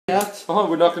Out. Oh,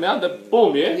 we're knocking out the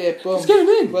boom, yeah? Yeah, boom. Let's get him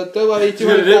in. Well, don't worry, Let's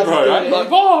get it in, 200,000 bro, still right? there. Like,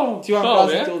 boom!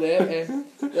 200,000 yeah? still there.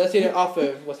 And let's see the offer,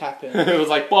 what's happened. It was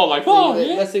like boom,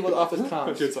 yeah? Let's see what the offers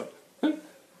comes. It's like,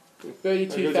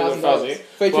 $32,000. yeah?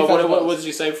 $32,000. What did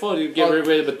you say before? Did you get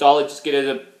rid of a dollar, just get it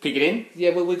to pick it in?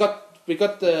 Yeah, well, we got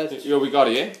the. Yeah, we got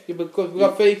it, yeah? Yeah, we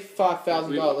got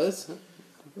 $35,000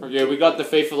 Yeah, we got the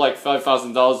fee for like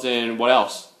 $5,000 and what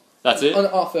else? That's it? on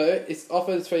offer. It's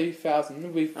offered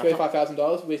 $3,000. We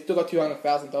 $35,000. We still got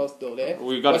 $200,000 still there.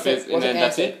 We got a fee, and then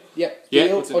that's it? Yep. Yeah,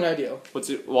 Deal or no deal? What's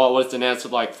it? What's the answer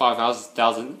like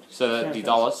 5,000? So that the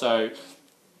dollar. So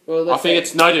Well, I think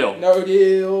it's no deal. no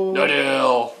deal. No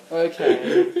deal.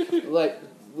 Okay. Like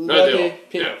we No got deal. to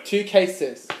pick Yeah.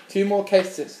 two more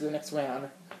cases for the next round.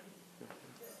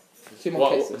 Two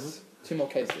more cases. Two more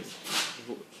cases.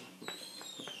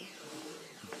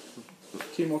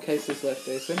 Two more cases left,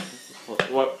 Jason.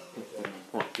 What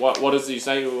does he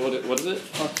say? What is it?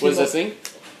 What is this thing?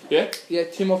 Yeah. Yeah,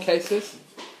 two more cases.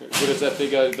 What does that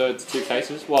thing go? The two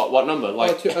cases. What number?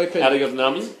 Like to open. how do you got the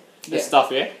numbers? Yeah. The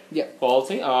stuff. Yeah. Yeah.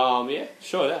 Quality. Yeah.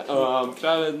 Sure. That. Can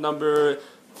I have number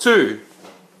 2?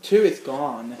 Two is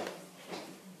gone.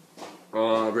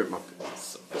 Rip my.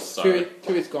 Sorry.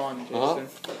 Two is gone, Jason.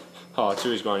 Oh,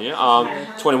 2 is gone.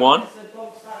 Yeah. 21.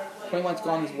 21's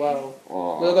gone as well.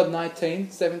 Oh. We've got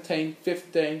 19, 17,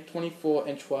 15, 24,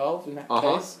 and 12 in that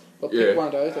case. But pick Yeah. one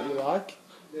of those that you like.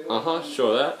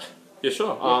 Sure that. Yeah,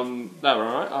 sure. That one,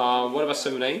 right? What about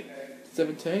 17?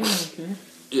 17, okay.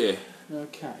 Yeah.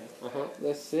 Okay.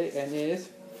 Let's see, and here's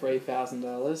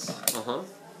 $3,000.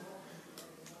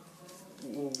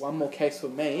 One more case for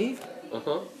me.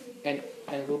 And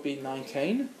it will be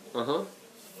 19.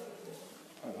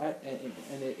 Alright, and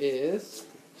it is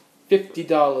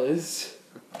 $50.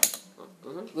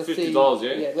 Let's $50,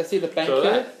 see, yeah? let's see the banker. Sure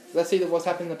that. Let's see what's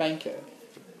happened in the banker.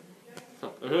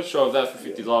 Sure of that for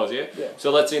 $50, yeah? Yeah.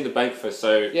 So let's see in the bank first,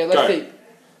 so Yeah, let's go. see.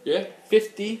 Yeah?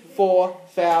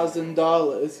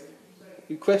 $54,000.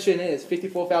 The question is,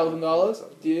 $54,000,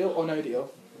 deal or no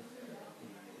deal?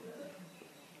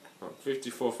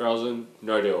 54,000,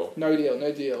 no deal. No deal,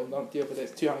 no deal. No deal for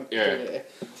this. 200 Yeah. there.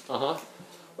 Uh-huh.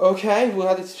 Okay, we'll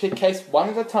have to pick case one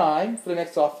at a time for the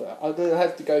next offer. I'll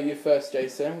have to go you first,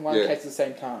 Jason. One case at the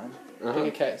same time. Pick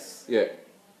a case. Yeah.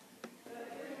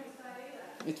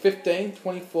 It's 15,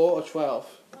 24, or 12.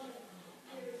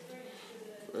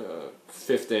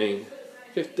 15.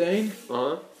 15.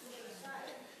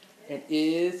 It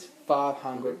is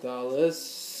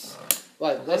 $500.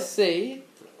 Right, let's see.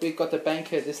 We've got the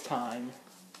banker this time.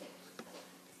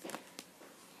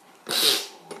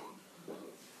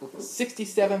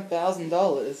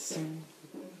 $67,000.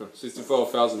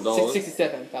 $64,000.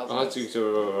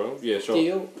 $67,000. Yeah, sure.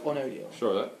 Deal or no deal?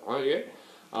 Sure that. Oh, yeah.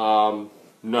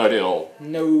 No deal.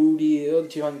 No deal.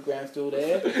 200 grams still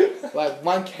there. Right,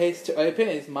 one case to open.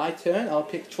 It's my turn. I'll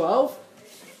pick 12.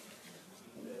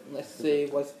 Let's see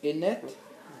what's in it.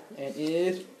 And it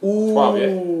is 12, yeah.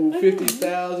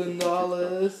 $50,000.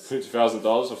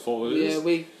 $50,000 I thought it is.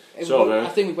 Yeah, Sure, I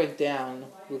think we went down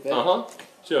with it.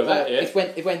 Sure that, yeah. It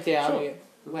went down. Sure.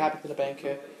 We're happy for the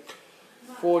banker.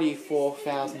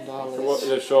 $44,000.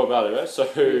 You're sure about it, right? So,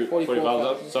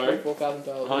 $44,000. sorry? $44,000.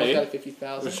 Oh, yeah.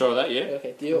 $50,000. You're sure of that, yeah?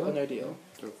 Okay, deal or no deal?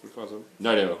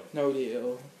 No deal. No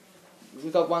deal. We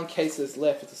got one case that's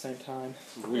left at the same time.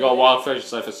 We got wild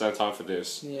fish left at the same time for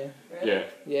this. Yeah. Yeah.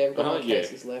 Yeah, we've got one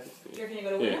cases left. Do you reckon you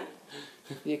got a winner?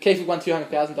 Yeah, case we won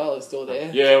 $200,000 still there.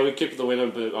 Yeah, we kept the winner,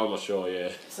 but I'm not sure, yeah.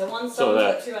 So one So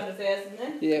someone's that- got 200,000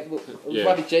 then? Yeah, well, Yeah.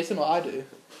 might be Jason or I do.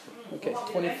 Okay,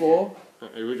 24.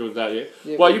 We do that, yeah?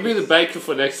 Yeah, Well, we- you be the baker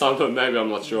for next time, but maybe I'm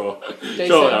not sure. Jason,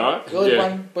 Sure that, right? the only Yeah.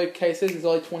 one both cases, there's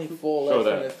only 24 Sure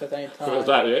left that. at the same Sure time.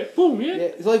 that, yeah? Boom, yeah? Yeah,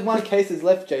 there's only one case is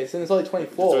left, Jason. There's only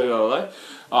 24.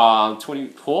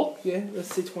 24? Yeah, let's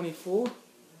see 24.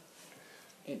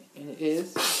 And it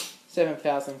is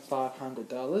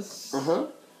 $7,500.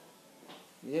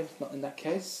 Yeah, it's not in that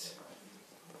case.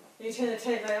 Can you turn the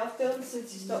TV off, Dylan,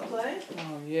 since you stopped playing?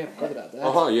 Oh yeah, forgot about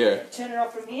that. Yeah. Turn it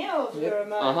off from here or Yep. the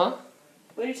remote?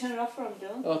 Where do you turn it off from,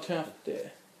 Dylan? I'll turn off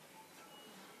there.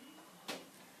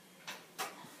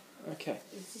 Okay.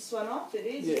 Is this one off? It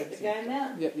is. Yeah. Get the game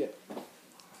out. Yep.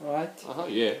 Alright.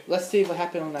 Yeah. Let's see what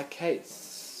happened on that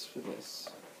case for this.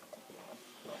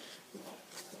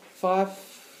 5.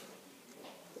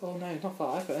 Oh no, not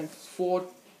 5. And 40.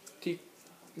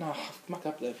 No, I've mucked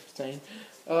up there. 15.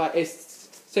 Alright, it's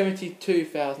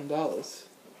 $72,000.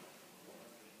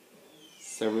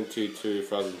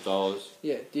 $72,000.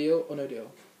 Yeah, deal or no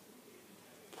deal?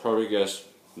 Probably guess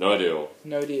no deal.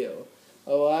 No deal.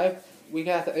 Alright, we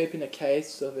have to open a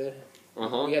case of it. We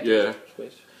have to Yeah.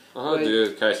 switch. Wait, do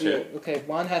the case, yeah. Okay,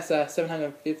 one has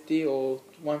 750 or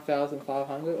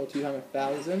 1,500 or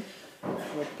 200,000.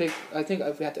 We'll pick. I think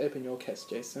we have to open your case,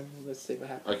 Jason. Let's see what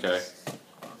happens. Okay.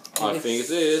 I think it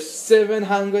is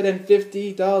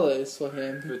 $750 for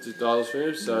him. $50 for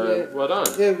him, so Yeah. well done.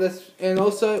 Yeah, and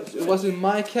also it was in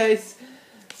my case.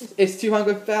 It's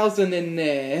 200,000 in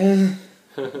there.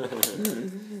 Yeah.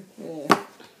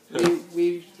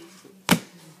 We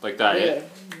Like that, yeah.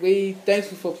 thanks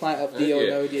for playing up Deal or Yeah.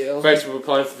 No Deal. Thanks for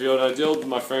playing for Deal or No Deal.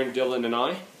 My friend Dylan and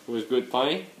I. It was good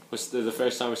playing. It was the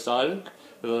first time we started.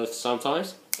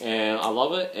 Sometimes. And I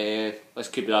love it. And let's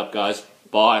keep it up, guys.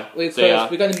 Bye. We're See ya.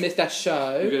 gonna miss that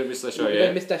show. We're gonna miss the show, We're yeah.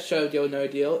 gonna miss that show, Deal or No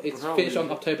Deal. It's How finished are on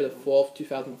we? October the 4th,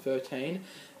 2013.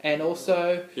 And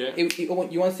also, Yeah. you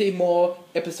want to see more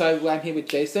episode where I'm here with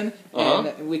Jason, Uh-huh.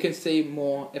 and we can see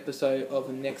more episode of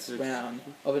the next round.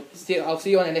 I'll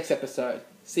see you on the next episode.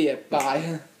 See ya.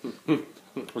 Bye.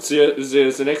 We'll see you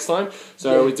the next time.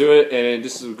 So Yeah. we do it, and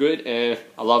this is good, and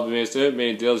I love the music too. Me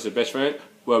and Dylan is the best friend.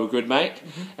 We're a good mate,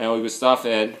 and all good stuff,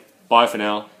 and bye for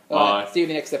now. Bye. Alright, see you in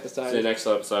the next episode. See you next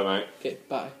episode, mate. Okay,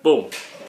 bye. Boom.